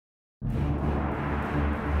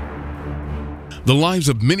The lives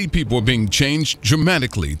of many people are being changed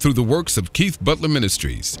dramatically through the works of Keith Butler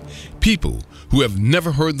Ministries. People who have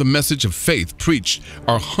never heard the message of faith preached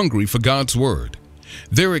are hungry for God's Word.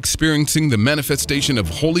 They're experiencing the manifestation of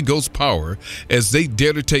Holy Ghost power as they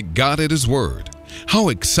dare to take God at His Word. How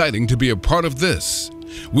exciting to be a part of this!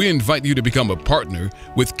 We invite you to become a partner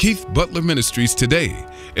with Keith Butler Ministries today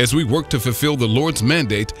as we work to fulfill the Lord's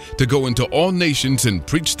mandate to go into all nations and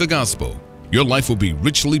preach the gospel. Your life will be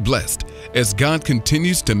richly blessed as God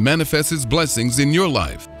continues to manifest His blessings in your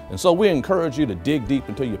life. And so we encourage you to dig deep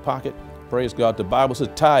into your pocket. Praise God. The Bible says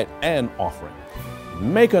tithe and offering.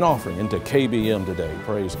 Make an offering into KBM today,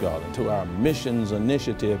 praise God, into our missions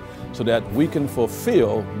initiative so that we can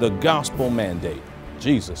fulfill the gospel mandate.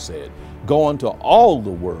 Jesus said, go into all the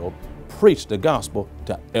world, preach the gospel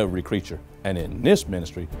to every creature. And in this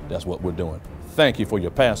ministry, that's what we're doing. Thank you for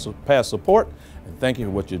your past support, and thank you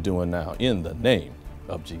for what you're doing now in the name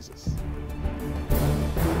of Jesus.